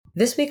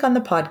This week on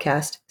the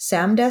podcast,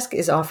 Samdesk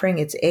is offering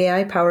its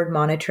AI-powered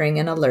monitoring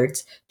and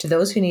alerts to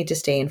those who need to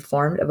stay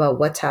informed about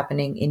what's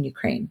happening in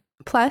Ukraine.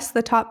 Plus,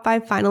 the top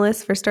 5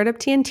 finalists for Startup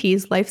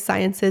TNT's Life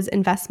Sciences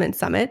Investment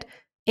Summit,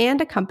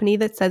 and a company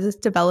that says it's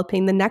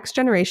developing the next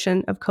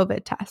generation of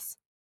COVID tests.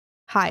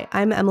 Hi,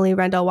 I'm Emily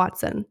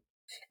Randall-Watson.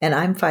 And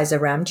I'm Faiza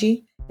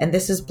Ramji, and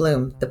this is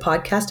Bloom, the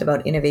podcast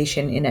about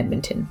innovation in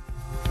Edmonton.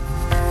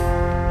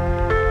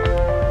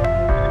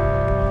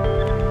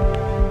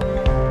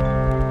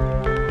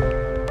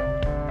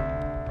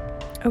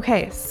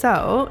 Okay,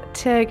 so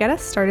to get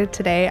us started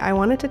today, I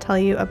wanted to tell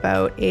you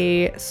about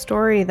a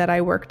story that I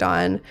worked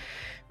on.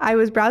 I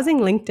was browsing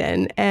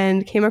LinkedIn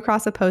and came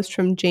across a post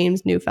from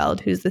James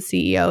Neufeld, who's the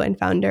CEO and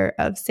founder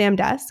of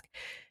Samdesk.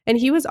 And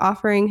he was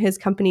offering his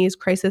company's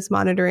crisis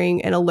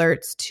monitoring and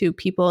alerts to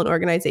people and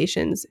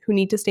organizations who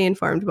need to stay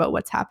informed about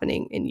what's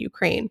happening in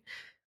Ukraine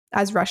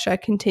as Russia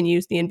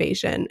continues the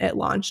invasion it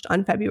launched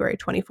on February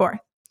 24th.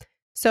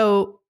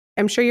 So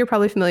I'm sure you're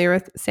probably familiar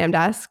with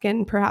Samdesk,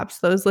 and perhaps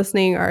those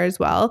listening are as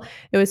well.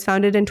 It was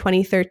founded in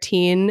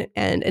 2013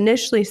 and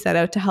initially set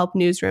out to help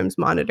newsrooms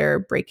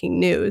monitor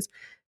breaking news.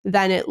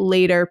 Then it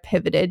later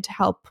pivoted to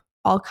help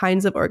all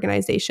kinds of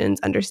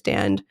organizations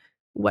understand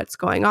what's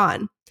going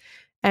on.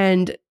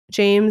 And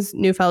James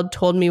Neufeld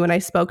told me when I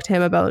spoke to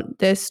him about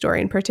this story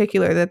in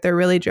particular that they're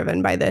really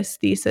driven by this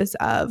thesis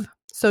of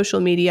social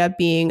media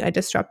being a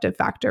disruptive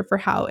factor for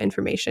how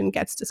information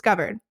gets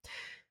discovered.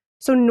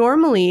 So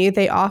normally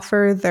they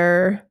offer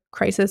their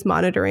crisis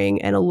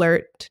monitoring and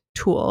alert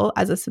tool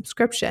as a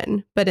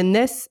subscription, but in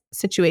this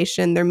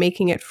situation, they're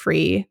making it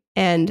free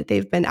and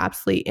they've been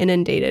absolutely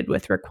inundated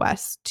with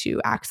requests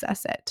to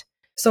access it.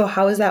 So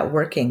how is that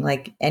working?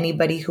 Like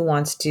anybody who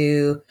wants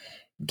to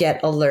get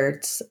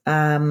alerts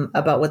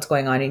about what's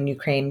going on in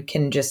Ukraine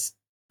can just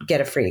get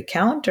a free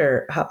account,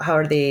 or how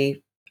are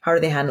they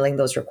handling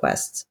those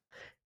requests?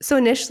 So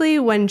initially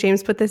when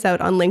James put this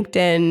out on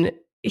LinkedIn,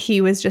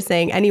 he was just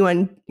saying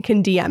anyone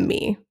can DM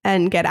me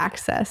and get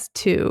access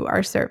to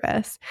our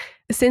service.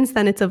 Since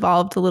then, it's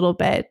evolved a little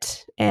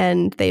bit,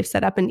 and they've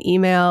set up an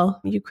email,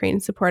 Ukraine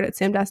support at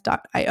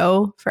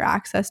samdesk.io, for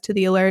access to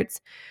the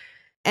alerts.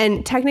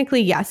 And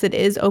technically, yes, it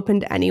is open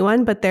to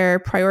anyone, but they're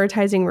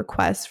prioritizing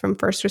requests from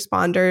first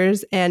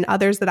responders and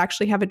others that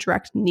actually have a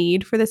direct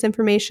need for this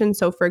information.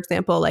 So, for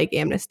example, like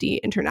Amnesty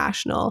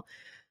International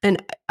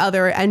and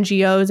other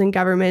NGOs and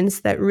governments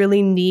that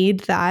really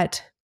need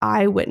that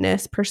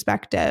eyewitness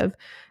perspective.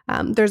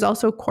 There's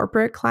also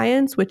corporate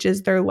clients, which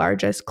is their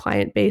largest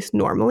client base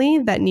normally,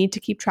 that need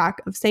to keep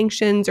track of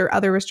sanctions or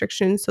other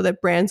restrictions so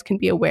that brands can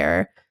be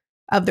aware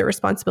of their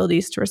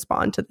responsibilities to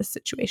respond to this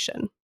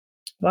situation.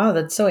 Wow,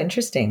 that's so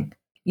interesting.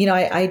 You know,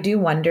 I do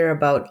wonder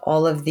about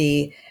all of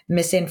the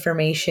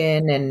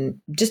misinformation and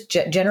just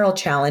general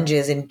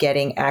challenges in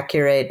getting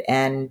accurate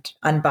and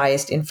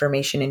unbiased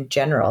information in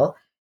general.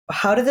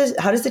 How does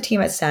the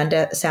team at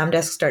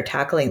Samdesk start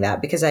tackling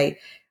that? Because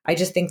I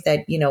just think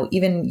that, you know,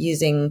 even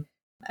using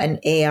an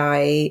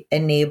AI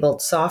enabled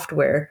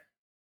software,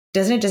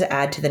 doesn't it just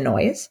add to the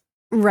noise?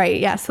 Right.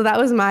 Yeah. So that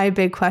was my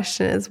big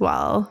question as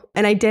well.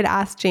 And I did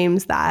ask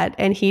James that,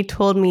 and he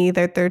told me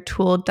that their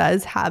tool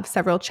does have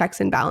several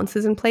checks and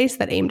balances in place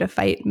that aim to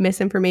fight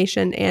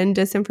misinformation and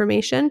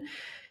disinformation.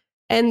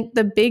 And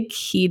the big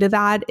key to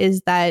that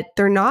is that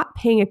they're not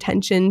paying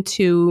attention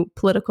to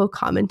political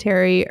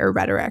commentary or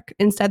rhetoric.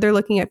 Instead, they're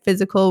looking at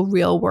physical,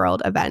 real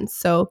world events.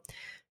 So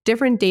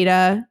different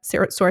data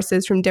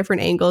sources from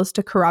different angles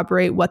to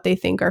corroborate what they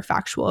think are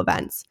factual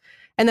events.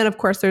 And then, of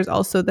course, there's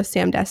also the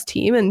Samdesk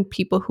team and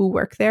people who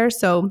work there.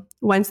 So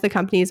once the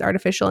company's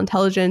artificial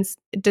intelligence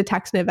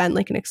detects an event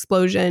like an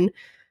explosion,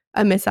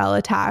 a missile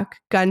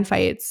attack,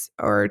 gunfights,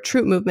 or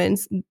troop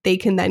movements, they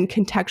can then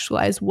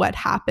contextualize what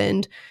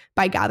happened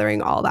by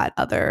gathering all that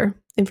other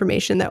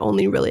information that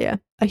only really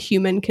a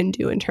human can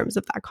do in terms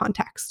of that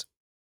context.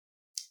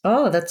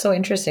 Oh, that's so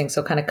interesting.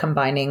 So kind of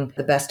combining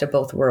the best of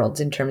both worlds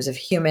in terms of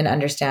human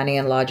understanding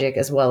and logic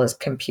as well as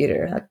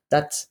computer.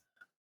 That's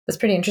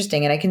pretty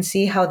interesting. And I can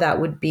see how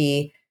that would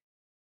be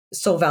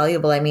so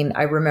valuable. I mean,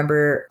 I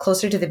remember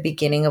closer to the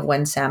beginning of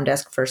when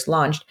Samdesk first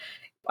launched,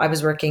 I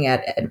was working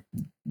at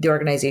the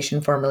organization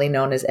formerly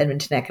known as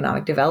Edmonton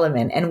Economic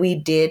Development. And we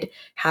did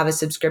have a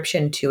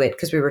subscription to it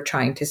because we were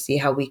trying to see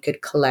how we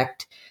could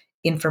collect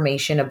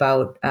information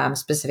about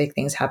specific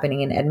things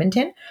happening in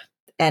Edmonton.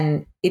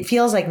 And it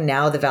feels like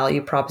now the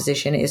value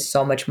proposition is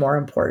so much more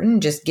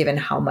important, just given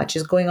how much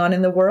is going on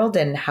in the world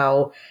and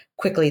how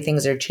quickly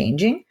things are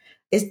changing.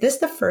 Is this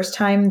the first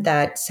time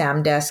that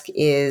Samdesk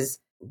is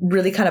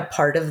really kind of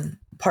part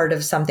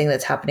of something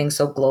that's happening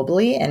so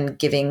globally and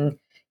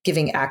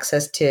giving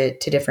access to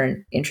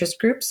different interest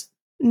groups?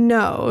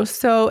 No.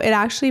 So it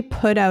actually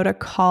put out a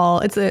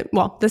call.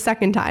 The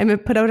second time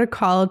it put out a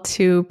call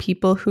to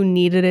people who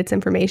needed its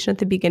information at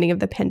the beginning of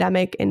the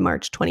pandemic in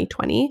March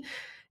 2020.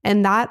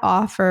 And that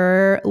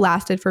offer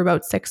lasted for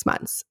about 6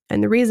 months.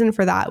 And the reason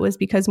for that was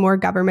because more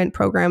government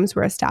programs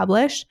were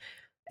established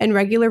and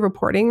regular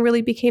reporting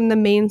really became the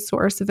main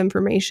source of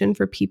information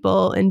for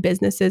people and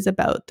businesses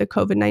about the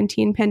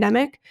COVID-19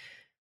 pandemic.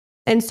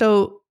 And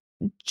so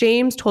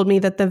James told me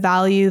that the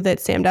value that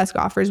Samdesk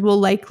offers will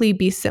likely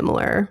be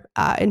similar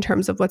in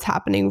terms of what's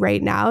happening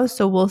right now.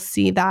 So we'll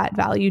see that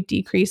value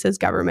decrease as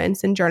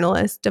governments and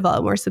journalists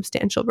develop more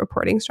substantial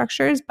reporting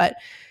structures. But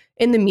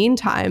in the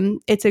meantime,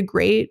 it's a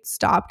great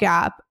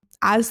stopgap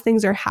as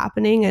things are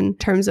happening in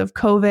terms of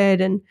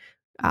COVID and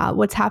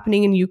what's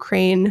happening in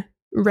Ukraine.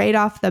 Right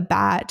off the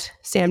bat,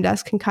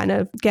 Samdesk can kind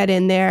of get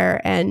in there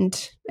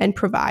and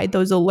provide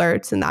those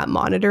alerts and that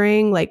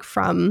monitoring, like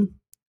from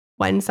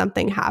when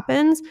something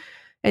happens.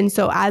 And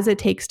so as it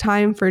takes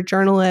time for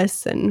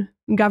journalists and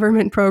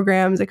government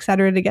programs, et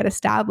cetera, to get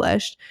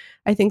established,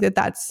 I think that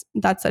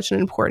that's such an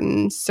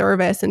important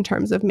service in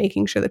terms of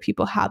making sure that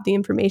people have the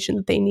information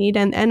that they need.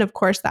 And of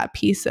course, that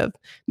piece of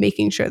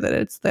making sure that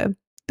it's the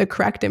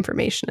correct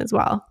information as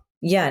well.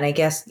 Yeah. And I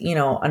guess,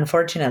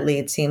 unfortunately,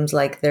 it seems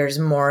like there's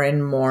more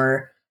and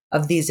more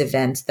of these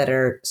events that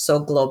are so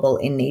global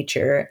in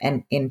nature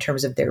and in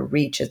terms of their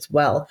reach as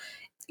well.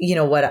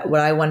 What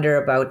I wonder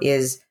about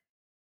is,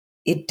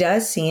 it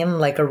does seem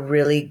like a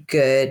really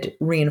good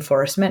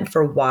reinforcement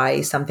for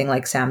why something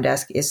like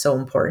Samdesk is so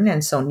important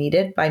and so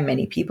needed by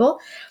many people.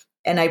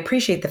 And I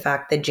appreciate the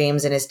fact that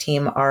James and his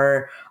team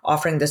are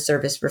offering the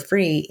service for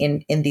free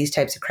in these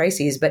types of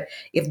crises. But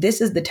if this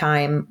is the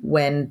time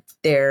when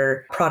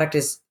their product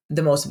is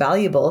the most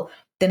valuable,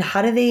 then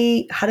how do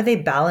they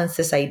balance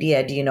this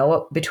idea? Do you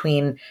know,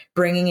 between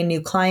bringing in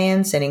new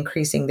clients and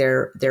increasing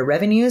their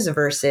revenues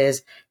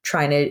versus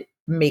trying to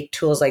make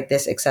tools like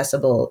this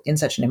accessible in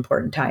such an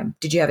important time?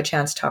 Did you have a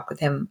chance to talk with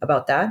him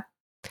about that?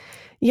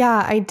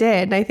 Yeah, I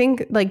did. And I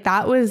think like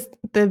that was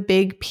the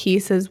big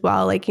piece as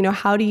well. Like,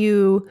 how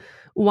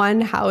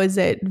is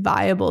it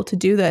viable to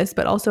do this?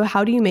 But also,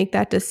 how do you make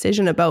that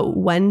decision about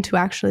when to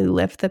actually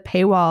lift the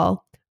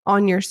paywall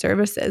on your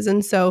services?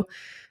 And so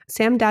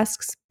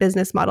Samdesk's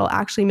business model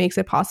actually makes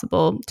it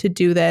possible to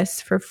do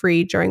this for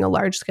free during a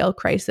large scale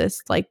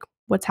crisis like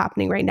what's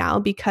happening right now,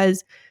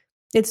 because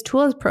its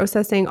tool is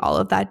processing all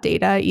of that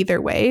data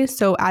either way.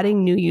 So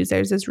adding new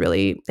users is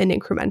really an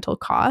incremental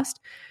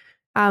cost.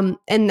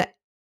 And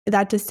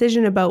that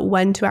decision about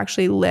when to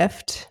actually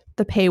lift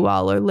the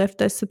paywall or lift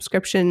the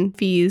subscription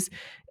fees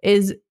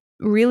is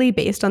really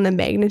based on the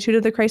magnitude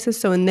of the crisis.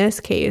 So in this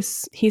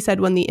case, he said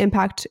when the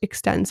impact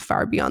extends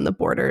far beyond the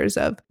borders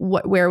of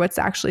where what's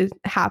actually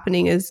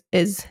happening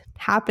is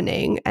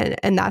happening.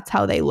 And that's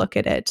how they look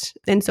at it.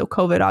 And so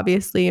COVID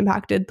obviously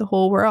impacted the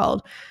whole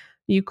world,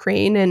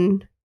 Ukraine,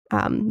 and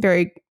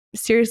very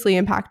seriously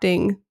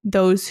impacting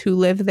those who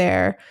live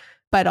there,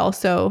 but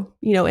also,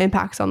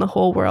 impacts on the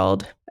whole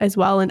world as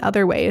well in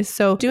other ways.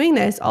 So doing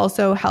this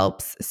also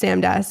helps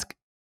Samdesk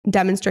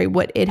demonstrate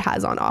what it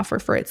has on offer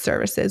for its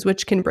services,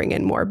 which can bring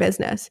in more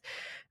business.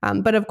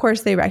 But of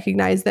course, they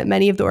recognize that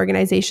many of the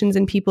organizations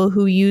and people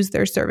who use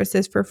their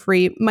services for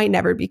free might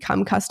never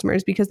become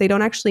customers because they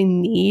don't actually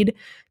need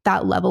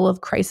that level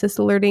of crisis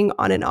alerting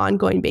on an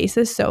ongoing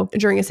basis. So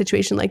during a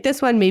situation like this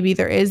one, maybe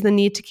there is the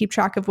need to keep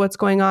track of what's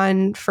going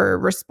on for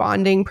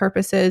responding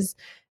purposes,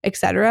 et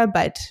cetera.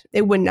 But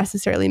it wouldn't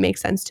necessarily make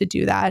sense to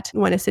do that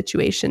when a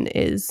situation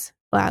is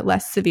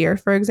less severe,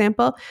 for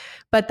example.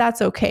 But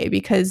that's okay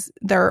because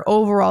their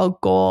overall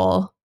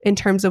goal in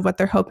terms of what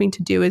they're hoping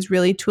to do is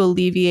really to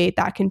alleviate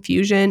that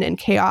confusion and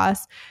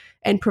chaos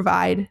and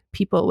provide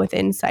people with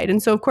insight.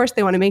 And so, of course,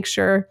 they want to make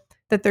sure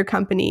that their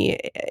company,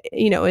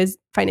 is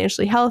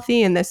financially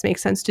healthy and this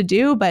makes sense to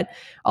do. But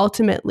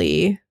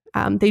ultimately,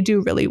 they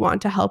do really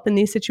want to help in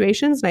these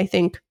situations. And I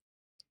think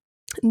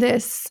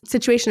this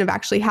situation of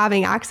actually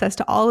having access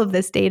to all of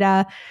this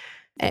data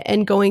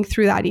and going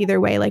through that either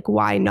way, like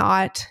why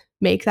not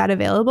make that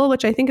available,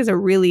 which I think is a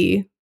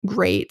really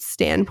great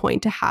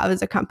standpoint to have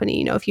as a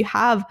company. If you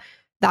have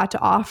that to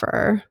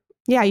offer,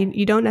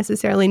 you don't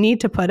necessarily need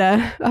to put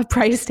a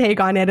price tag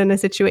on it in a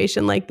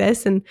situation like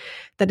this, and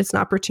that it's an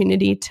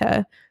opportunity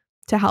to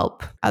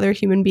help other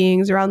human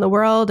beings around the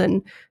world.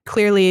 And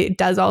clearly it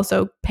does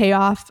also pay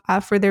off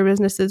for their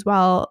business as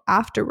well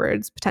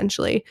afterwards,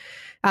 potentially.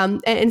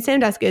 And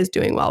Samdesk is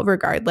doing well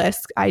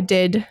regardless. I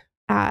did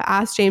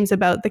ask James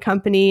about the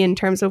company in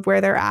terms of where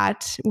they're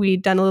at.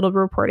 We'd done a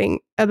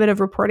bit of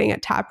reporting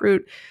at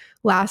Taproot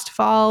last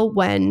fall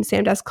when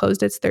Samdesk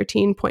closed its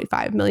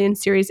 $13.5 million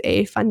Series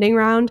A funding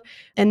round,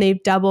 and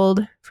they've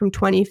doubled from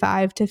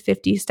 25 to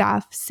 50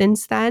 staff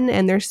since then,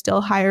 and they're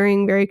still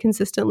hiring very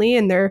consistently,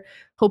 and they're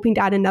hoping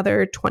to add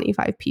another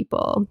 25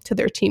 people to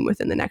their team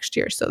within the next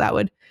year. So that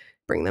would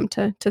bring them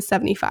to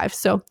 75.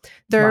 So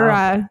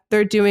they're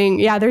doing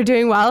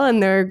well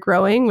and they're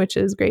growing, which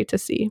is great to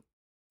see.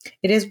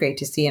 It is great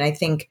to see. And I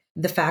think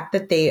the fact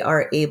that they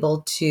are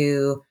able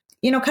to,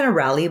 kind of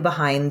rally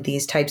behind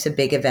these types of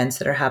big events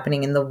that are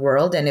happening in the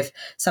world. And if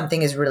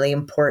something is really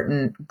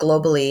important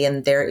globally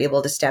and they're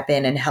able to step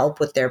in and help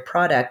with their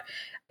product,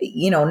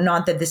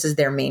 not that this is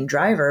their main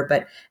driver,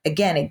 but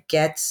again, it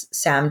gets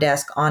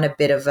Samdesk on a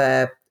bit of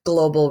a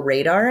global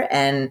radar.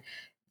 And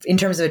in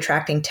terms of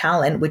attracting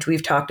talent, which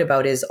we've talked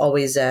about is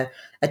always a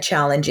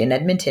challenge in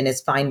Edmonton,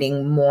 is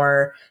finding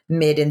more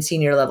mid and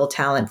senior level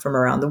talent from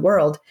around the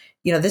world.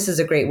 This is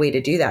a great way to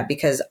do that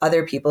because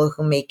other people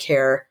who may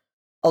care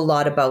a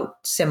lot about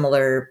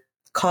similar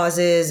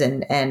causes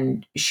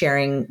and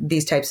sharing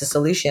these types of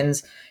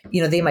solutions,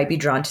 they might be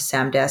drawn to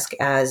Samdesk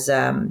as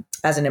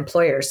an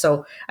employer.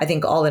 So I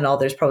think all in all,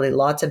 there's probably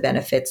lots of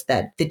benefits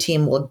that the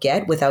team will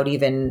get without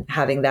even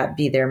having that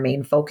be their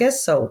main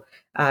focus. So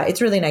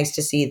it's really nice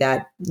to see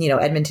that,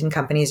 Edmonton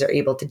companies are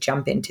able to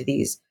jump into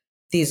these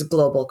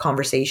global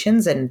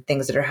conversations and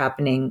things that are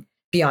happening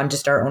beyond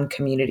just our own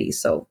community.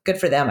 So good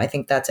for them. I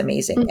think that's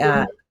amazing.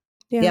 Mm-hmm.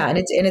 Yeah, and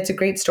it's a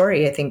great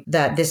story. I think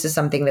that this is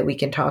something that we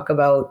can talk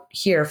about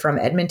here from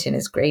Edmonton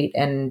is great,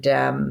 and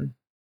I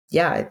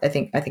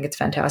think it's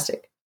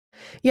fantastic.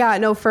 Yeah,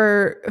 no,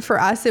 for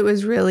us, it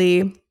was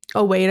really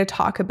a way to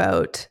talk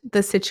about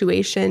the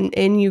situation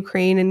in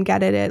Ukraine and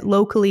get at it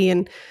locally,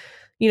 and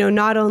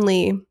not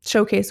only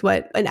showcase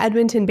what an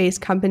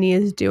Edmonton-based company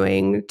is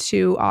doing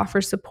to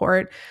offer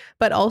support,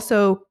 but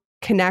also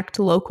connect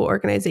local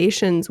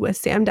organizations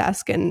with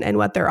Samdesk and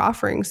what they're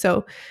offering.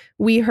 So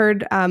we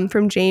heard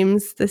from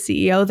James, the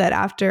CEO, that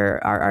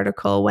after our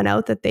article went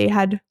out, that they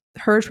had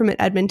heard from an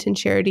Edmonton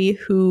charity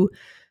who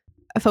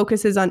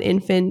focuses on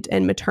infant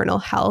and maternal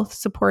health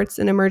supports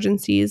in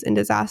emergencies and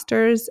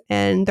disasters,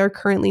 and they're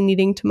currently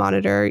needing to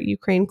monitor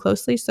Ukraine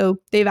closely. So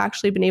they've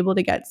actually been able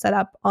to get set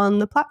up on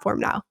the platform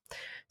now.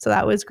 So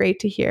that was great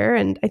to hear.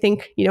 And I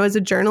think, as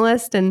a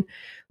journalist and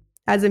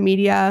as a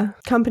media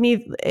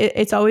company,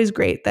 it's always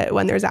great that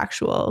when there's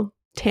actual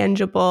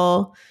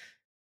tangible,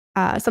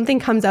 something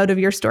comes out of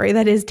your story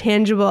that is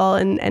tangible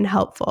and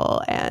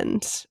helpful,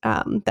 and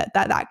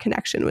that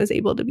connection was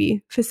able to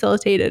be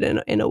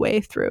facilitated in a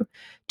way through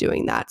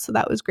doing that. So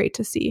that was great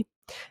to see.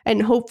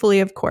 And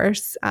hopefully, of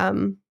course,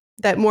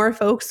 that more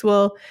folks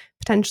will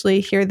potentially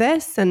hear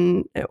this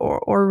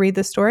or read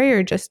the story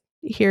or just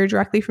hear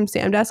directly from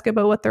Samdesk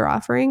about what they're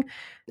offering.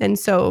 And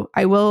so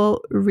I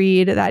will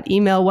read that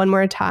email one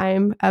more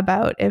time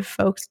about if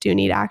folks do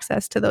need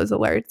access to those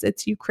alerts.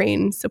 It's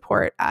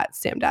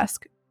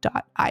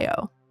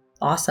ukrainesupport@samdesk.io.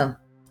 Awesome.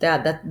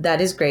 Yeah,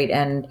 that is great.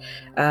 And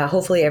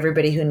hopefully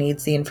everybody who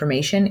needs the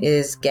information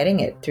is getting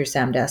it through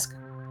Samdesk.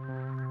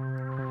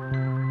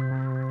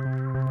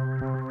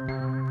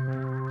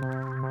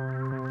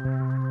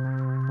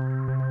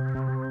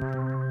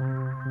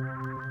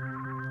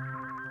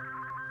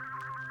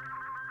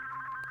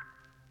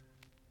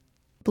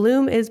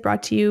 Bloom is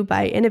brought to you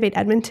by Innovate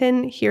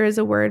Edmonton. Here is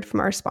a word from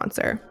our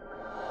sponsor.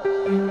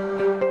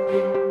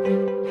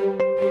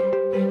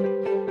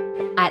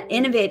 At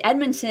Innovate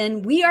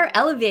Edmonton, we are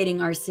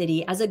elevating our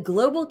city as a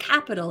global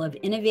capital of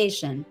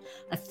innovation,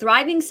 a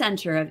thriving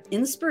center of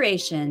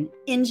inspiration,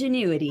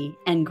 ingenuity,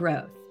 and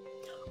growth.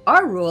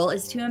 Our role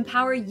is to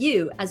empower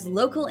you as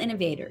local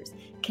innovators,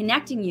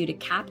 connecting you to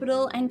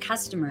capital and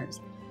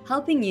customers,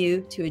 helping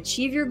you to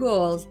achieve your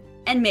goals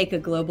and make a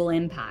global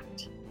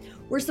impact.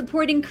 We're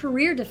supporting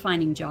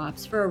career-defining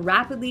jobs for a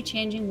rapidly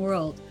changing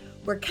world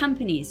where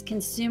companies,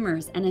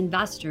 consumers, and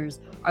investors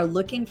are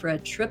looking for a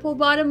triple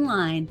bottom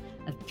line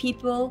of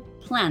people,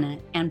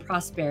 planet, and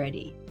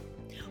prosperity.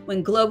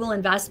 When global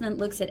investment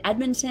looks at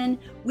Edmonton,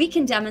 we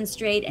can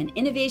demonstrate an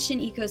innovation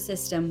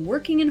ecosystem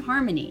working in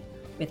harmony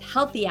with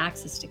healthy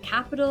access to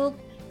capital,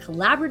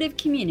 collaborative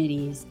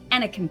communities,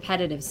 and a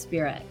competitive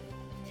spirit.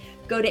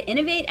 Go to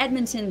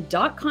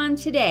innovateedmonton.com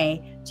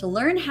today to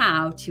learn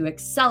how to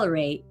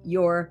accelerate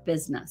your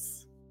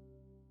business.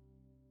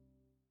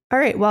 All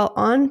right, well,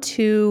 on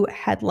to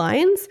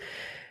headlines.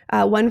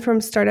 One from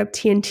Startup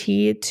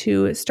TNT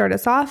to start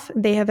us off.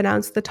 They have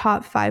announced the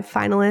top 5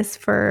 finalists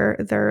for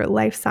their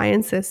Life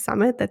Sciences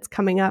Summit that's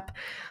coming up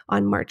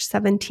on March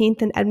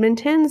 17th in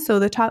Edmonton. So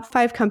the top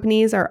 5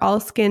 companies are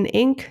Allskin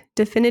Inc.,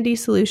 Definity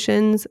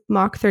Solutions,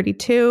 Mach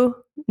 32,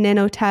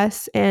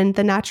 Nanotest, and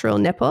The Natural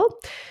Nipple.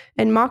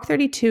 And Mach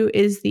 32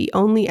 is the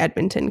only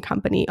Edmonton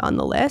company on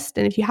the list.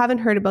 And if you haven't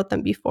heard about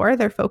them before,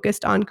 they're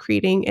focused on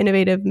creating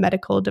innovative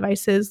medical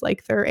devices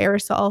like their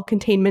aerosol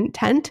containment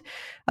tent,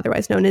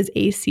 otherwise known as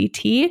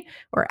ACT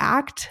or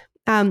ACT.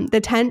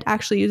 The tent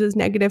actually uses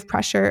negative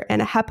pressure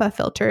and a HEPA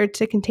filter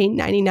to contain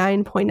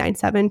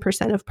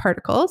 99.97% of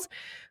particles,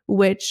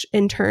 which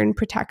in turn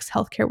protects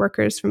healthcare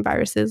workers from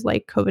viruses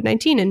like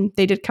COVID-19. And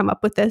they did come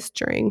up with this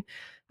during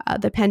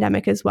the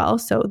pandemic as well.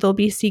 So they'll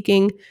be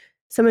seeking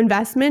some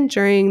investment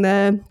during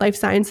the Life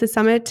Sciences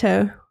Summit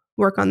to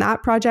work on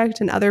that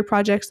project and other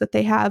projects that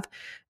they have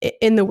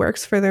in the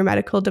works for their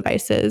medical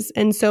devices.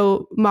 And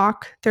so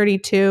Mach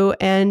 32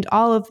 and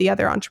all of the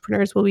other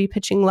entrepreneurs will be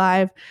pitching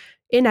live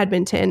in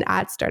Edmonton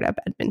at Startup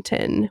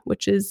Edmonton,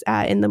 which is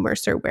in the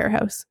Mercer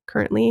warehouse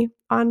currently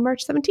on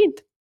March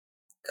 17th.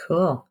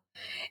 Cool.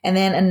 And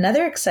then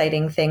another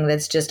exciting thing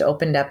that's just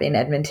opened up in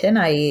Edmonton,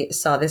 I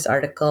saw this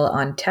article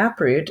on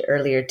Taproot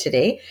earlier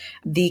today.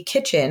 The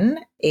Kitchen,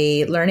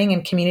 a learning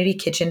and community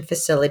kitchen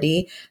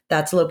facility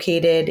that's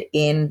located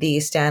in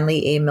the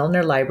Stanley A.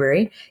 Milner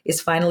Library, is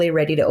finally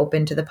ready to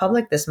open to the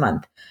public this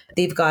month.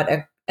 They've got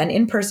an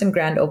in-person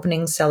grand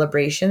opening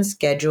celebration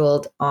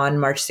scheduled on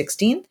March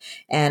 16th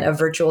and a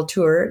virtual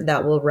tour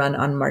that will run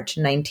on March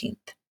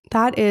 19th.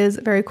 That is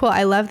very cool.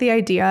 I love the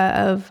idea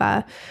of,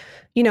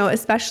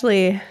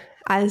 especially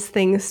as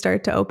things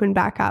start to open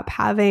back up,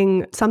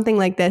 having something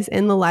like this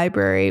in the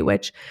library,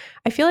 which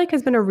I feel like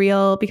has been a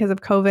real, because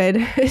of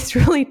COVID, it's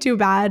really too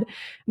bad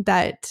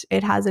that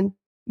it hasn't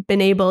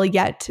been able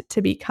yet to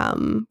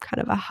become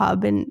kind of a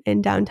hub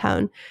in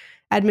downtown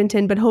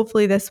Edmonton. But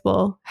hopefully this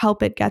will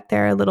help it get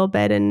there a little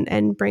bit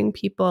and bring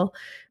people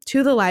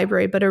to the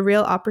library, but a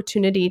real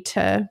opportunity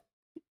to,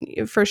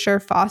 for sure,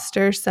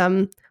 foster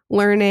some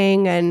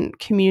learning and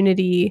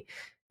community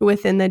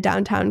within the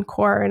downtown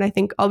core. And I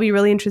think I'll be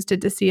really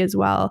interested to see as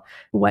well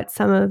what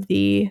some of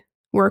the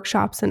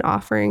workshops and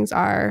offerings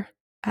are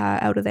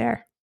out of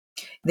there.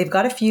 They've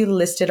got a few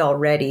listed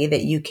already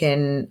that you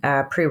can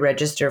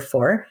pre-register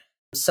for.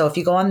 So if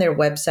you go on their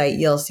website,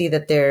 you'll see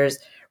that there's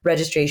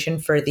registration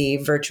for the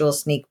virtual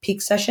sneak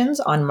peek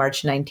sessions on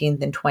March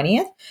 19th and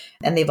 20th.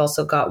 And they've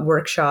also got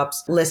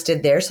workshops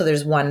listed there. So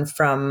there's one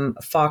from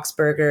Fox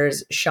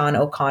Burgers' Sean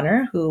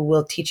O'Connor, who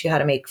will teach you how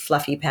to make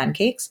fluffy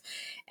pancakes.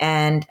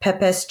 And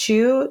Pepes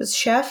Chew's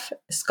chef,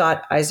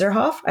 Scott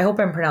Eiserhoff, I hope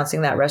I'm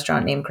pronouncing that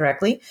restaurant name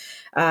correctly.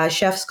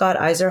 Chef Scott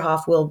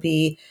Eiserhoff will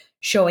be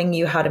showing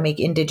you how to make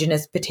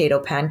Indigenous potato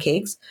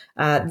pancakes.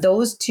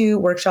 Those two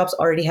workshops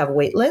already have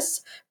wait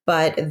lists,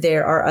 but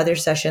there are other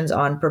sessions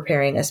on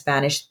preparing a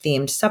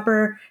Spanish-themed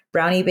supper,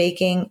 brownie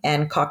baking,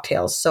 and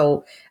cocktails.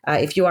 So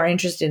if you are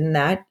interested in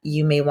that,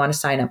 you may want to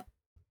sign up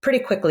pretty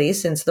quickly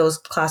since those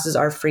classes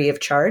are free of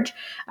charge.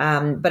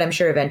 But I'm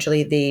sure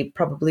eventually they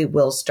probably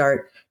will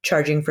start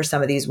charging for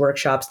some of these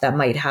workshops that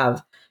might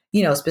have,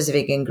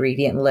 specific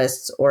ingredient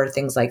lists or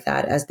things like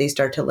that as they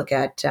start to look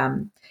at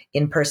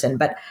in person.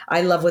 But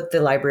I love what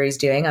the library is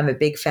doing. I'm a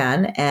big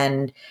fan.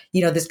 And,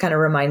 this kind of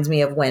reminds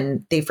me of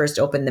when they first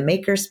opened the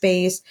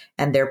Makerspace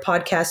and their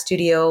podcast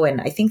studio.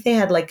 And I think they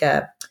had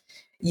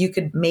you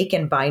could make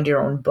and bind your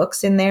own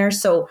books in there.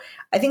 So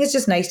I think it's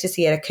just nice to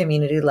see at a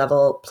community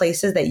level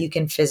places that you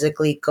can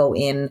physically go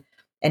in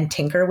and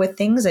tinker with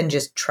things and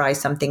just try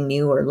something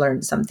new or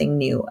learn something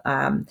new.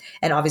 And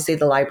obviously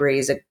the library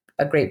is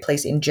a great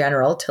place in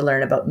general to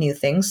learn about new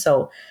things.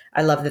 So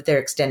I love that they're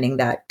extending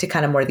that to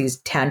kind of more of these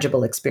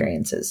tangible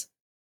experiences.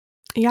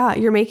 Yeah,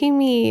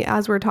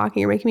 as we're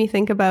talking, you're making me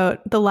think about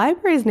the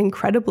library is an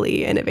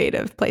incredibly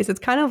innovative place. It's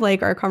kind of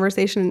like our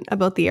conversation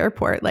about the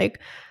airport.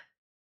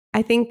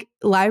 I think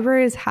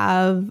libraries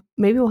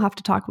maybe we'll have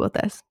to talk about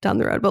this down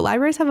the road, but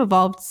libraries have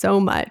evolved so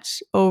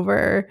much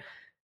over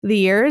the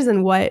years.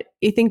 And what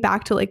you think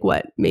back to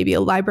what maybe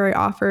a library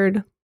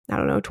offered,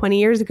 20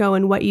 years ago,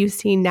 and what you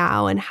see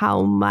now and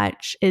how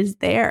much is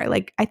there.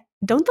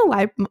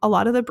 A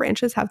lot of the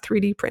branches have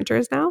 3D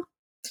printers now?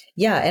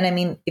 Yeah. And I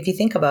mean, if you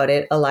think about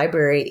it, a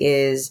library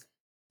is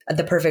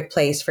the perfect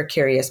place for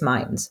curious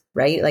minds,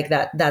 right?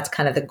 That's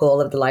kind of the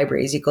goal of the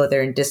library is you go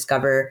there and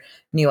discover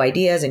new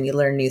ideas and you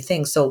learn new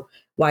things. So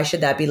why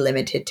should that be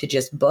limited to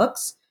just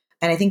books?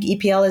 And I think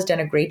EPL has done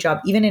a great job,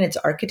 even in its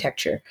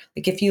architecture.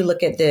 If you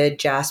look at the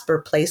Jasper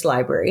Place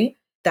Library,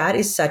 that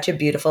is such a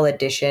beautiful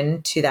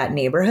addition to that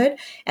neighborhood.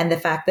 And the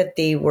fact that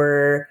they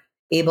were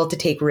able to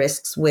take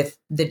risks with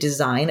the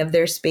design of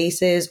their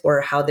spaces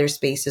or how their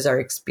spaces are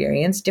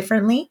experienced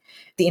differently,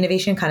 the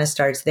innovation kind of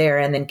starts there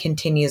and then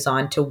continues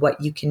on to what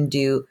you can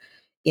do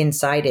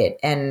inside it.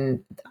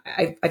 And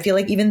I feel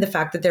like even the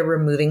fact that they're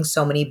removing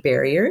so many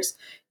barriers,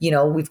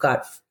 we've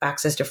got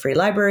access to free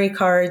library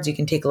cards. You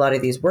can take a lot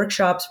of these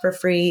workshops for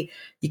free.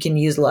 You can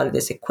use a lot of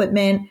this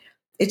equipment.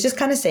 It's just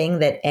kind of saying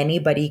that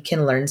anybody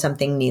can learn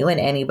something new and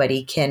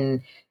anybody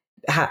can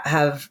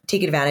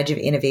take advantage of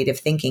innovative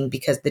thinking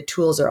because the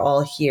tools are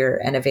all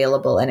here and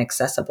available and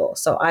accessible.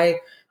 So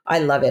I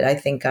love it. I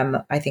think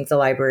the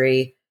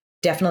library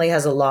definitely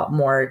has a lot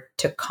more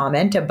to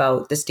comment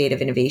about the state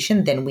of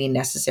innovation than we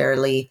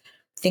necessarily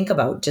think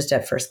about just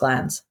at first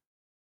glance.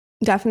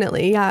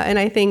 Definitely. Yeah. And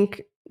I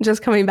think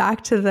just coming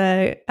back to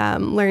the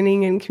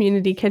learning and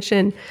community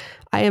kitchen,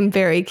 I am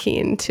very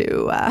keen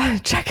to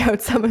check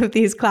out some of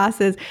these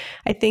classes.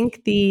 I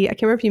think I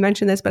can't remember if you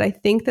mentioned this, but I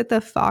think that the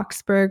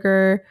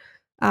Foxburger,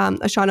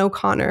 Sean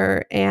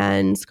O'Connor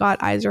and Scott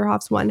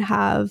Eiserhoff's one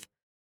have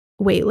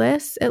wait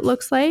lists, it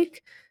looks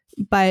like.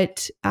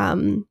 But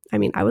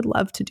I would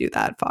love to do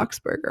that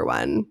Foxburger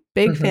one.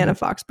 Big fan of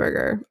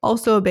Foxburger.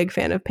 Also a big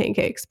fan of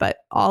pancakes, but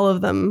all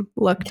of them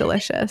look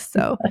delicious.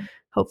 So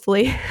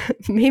hopefully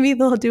maybe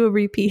they'll do a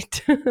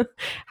repeat.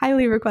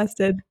 Highly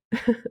requested.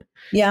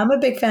 Yeah, I'm a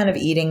big fan of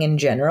eating in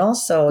general.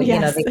 So,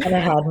 yes. They kind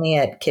of had me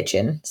at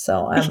kitchen.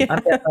 So I'm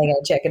definitely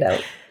going to check it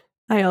out.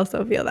 I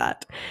also feel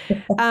that.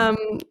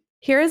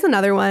 Here is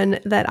another one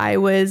that I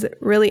was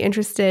really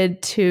interested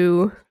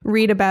to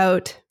read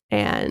about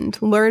and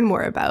learn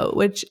more about,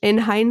 which in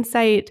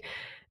hindsight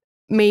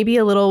may be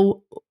a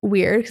little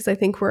weird because I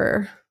think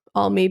we're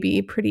all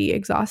maybe pretty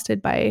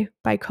exhausted by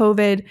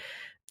COVID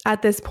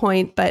at this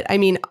point. But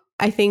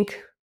I think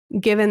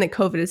given that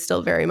COVID is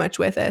still very much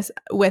with us,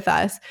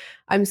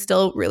 I'm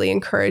still really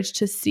encouraged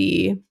to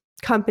see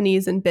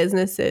companies and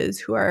businesses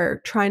who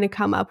are trying to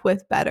come up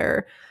with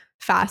better,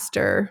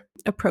 faster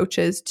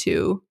approaches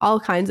to all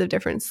kinds of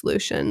different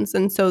solutions.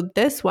 And so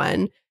this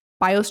one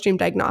BioStream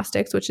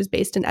Diagnostics, which is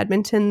based in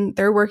Edmonton,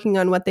 they're working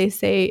on what they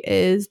say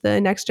is the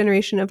next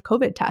generation of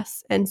COVID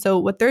tests. And so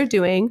what they're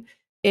doing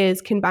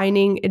is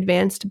combining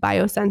advanced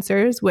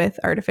biosensors with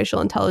artificial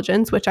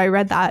intelligence, which I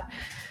read that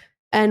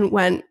and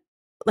went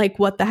like,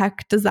 what the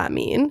heck does that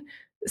mean?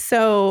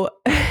 So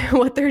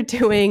what they're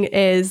doing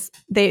is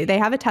they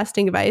have a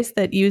testing device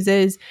that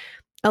uses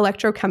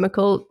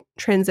electrochemical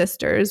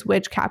transistors,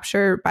 which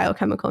capture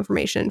biochemical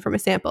information from a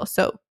sample.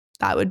 So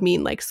that would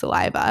mean like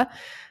saliva.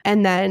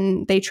 And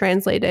then they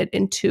translate it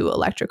into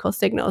electrical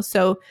signals.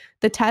 So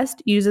the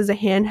test uses a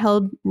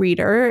handheld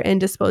reader and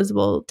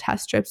disposable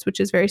test strips,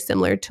 which is very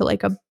similar to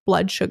like a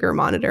blood sugar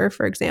monitor,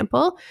 for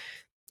example.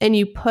 And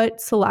you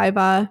put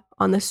saliva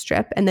on the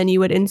strip, and then you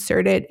would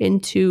insert it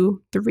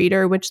into the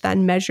reader, which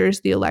then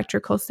measures the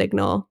electrical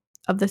signal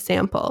of the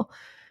sample.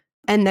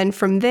 And then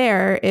from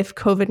there, if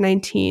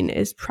COVID-19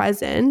 is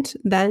present,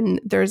 then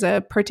there's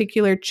a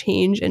particular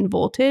change in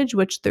voltage,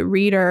 which the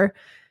reader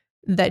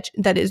that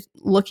is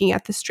looking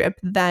at the strip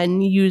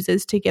then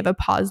uses to give a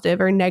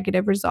positive or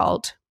negative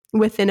result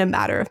within a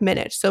matter of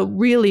minutes. So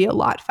really a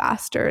lot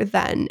faster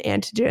than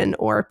antigen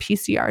or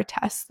PCR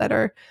tests that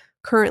are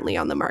currently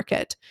on the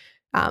market.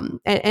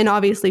 And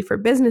obviously for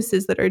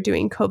businesses that are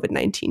doing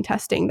COVID-19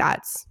 testing,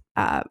 that's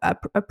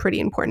a pretty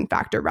important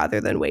factor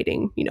rather than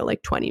waiting,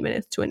 like 20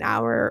 minutes to an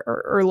hour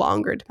or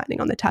longer,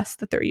 depending on the test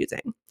that they're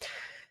using.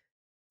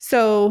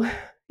 So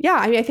yeah,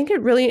 I think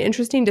it's really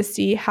interesting to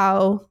see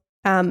how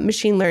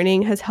machine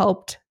learning has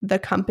helped the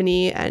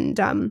company and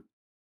to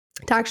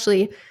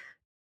actually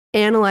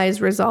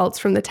analyze results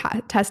from the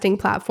testing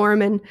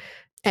platform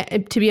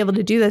and to be able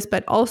to do this,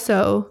 but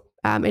also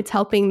it's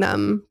helping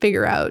them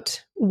figure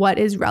out what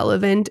is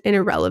relevant and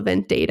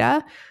irrelevant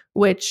data,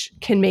 which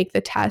can make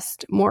the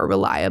test more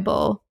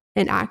reliable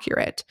and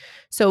accurate.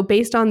 So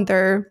based on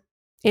their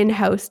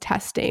in-house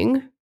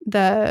testing,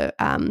 their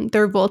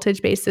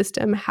voltage-based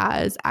system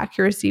has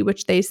accuracy,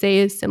 which they say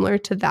is similar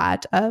to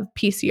that of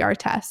PCR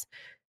tests.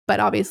 But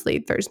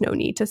obviously, there's no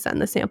need to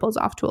send the samples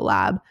off to a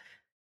lab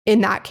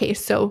in that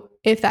case. So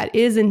if that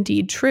is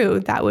indeed true,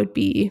 that would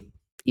be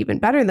even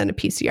better than a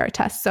PCR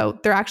test. So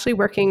they're actually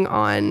working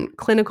on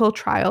clinical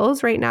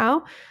trials right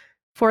now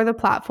for the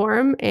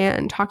platform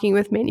and talking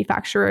with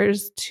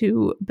manufacturers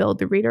to build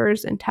the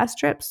readers and test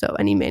strips. So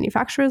any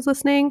manufacturers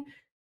listening,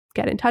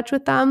 get in touch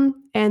with them.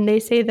 And they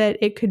say that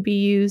it could be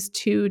used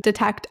to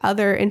detect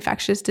other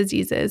infectious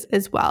diseases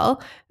as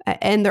well.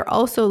 And they're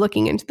also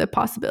looking into the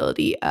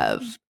possibility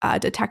of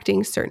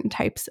detecting certain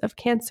types of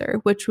cancer,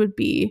 which would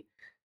be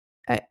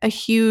a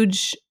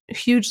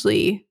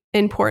hugely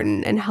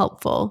important and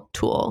helpful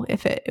tool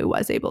if it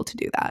was able to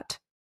do that.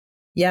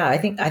 Yeah, I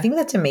think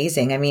that's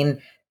amazing. I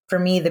mean, for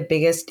me, the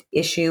biggest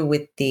issue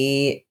with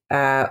the,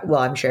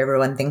 I'm sure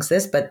everyone thinks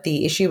this, but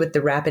the issue with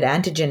the rapid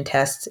antigen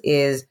tests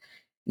is,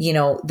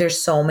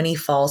 there's so many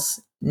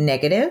false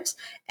negatives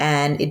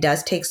and it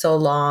does take so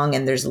long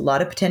and there's a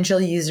lot of potential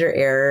user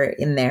error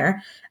in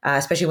there,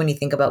 especially when you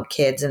think about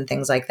kids and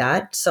things like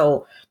that.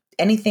 So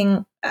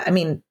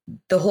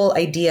the whole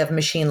idea of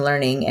machine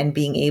learning and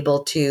being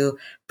able to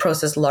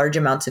process large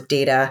amounts of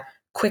data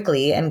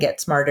quickly and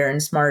get smarter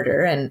and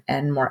smarter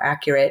and more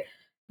accurate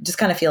just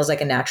kind of feels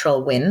like a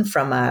natural win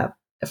from a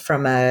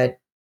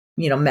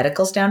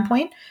medical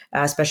standpoint,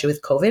 especially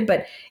with COVID.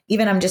 But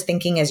even I'm just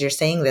thinking as you're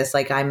saying this,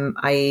 like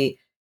I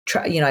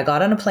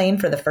got on a plane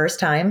for the first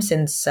time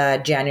since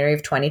January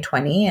of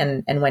 2020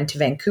 and went to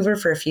Vancouver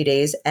for a few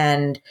days.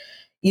 And,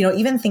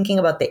 even thinking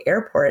about the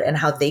airport and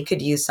how they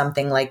could use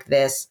something like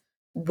this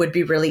would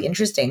be really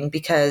interesting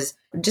because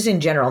just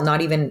in general,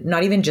 not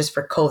even just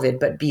for COVID,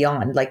 but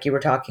beyond, like you were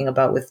talking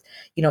about with,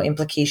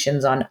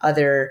 implications on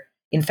other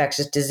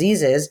infectious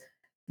diseases,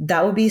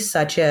 that would be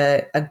such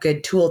a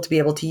good tool to be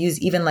able to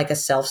use even like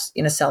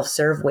in a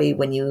self-serve way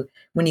when you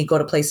go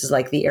to places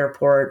like the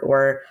airport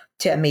or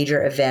to a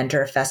major event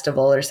or a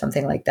festival or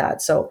something like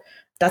that. So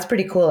that's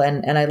pretty cool.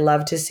 And I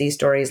love to see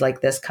stories like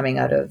this coming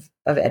out of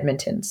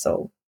Edmonton.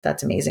 So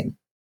that's amazing.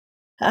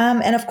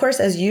 And of course,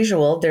 as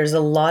usual, there's a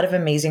lot of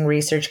amazing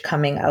research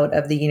coming out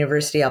of the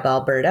University of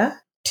Alberta.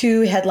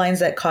 Two headlines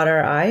that caught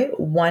our eye.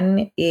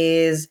 One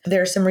is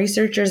there are some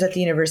researchers at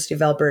the University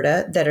of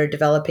Alberta that are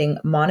developing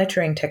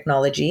monitoring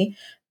technology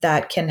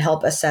that can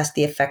help assess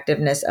the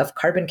effectiveness of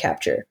carbon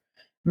capture.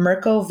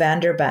 Mirko van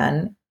der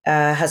Baan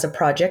has a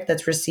project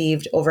that's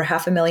received over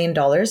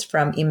 $500,000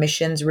 from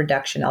Emissions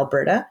Reduction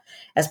Alberta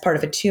as part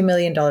of a $2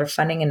 million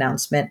funding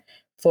announcement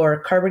for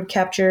carbon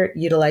capture,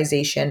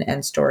 utilization,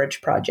 and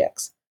storage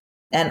projects.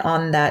 And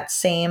on that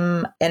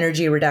same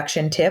energy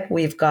reduction tip,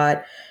 we've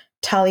got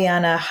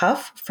Taliana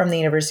Huff from the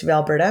University of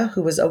Alberta,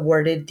 who was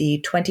awarded the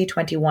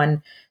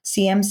 2021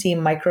 CMC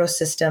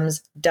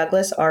Microsystems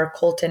Douglas R.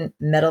 Colton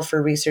Medal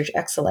for Research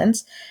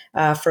Excellence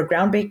for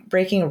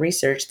groundbreaking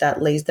research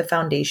that lays the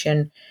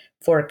foundation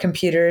for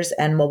computers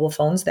and mobile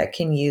phones that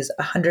can use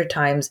 100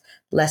 times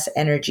less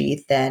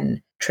energy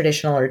than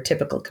traditional or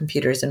typical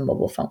computers and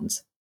mobile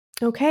phones.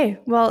 Okay,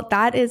 well,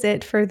 that is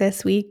it for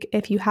this week.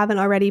 If you haven't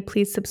already,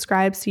 please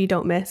subscribe so you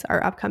don't miss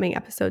our upcoming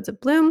episodes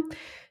of Bloom.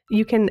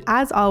 You can,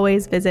 as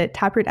always, visit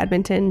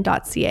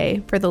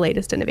taprootedmonton.ca for the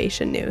latest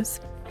innovation news.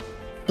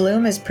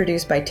 Bloom is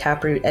produced by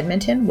Taproot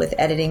Edmonton with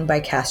editing by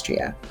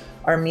Castria.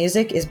 Our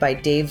music is by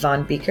Dave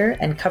Von Beeker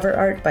and cover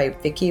art by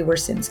Vicky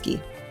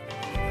Wersinski.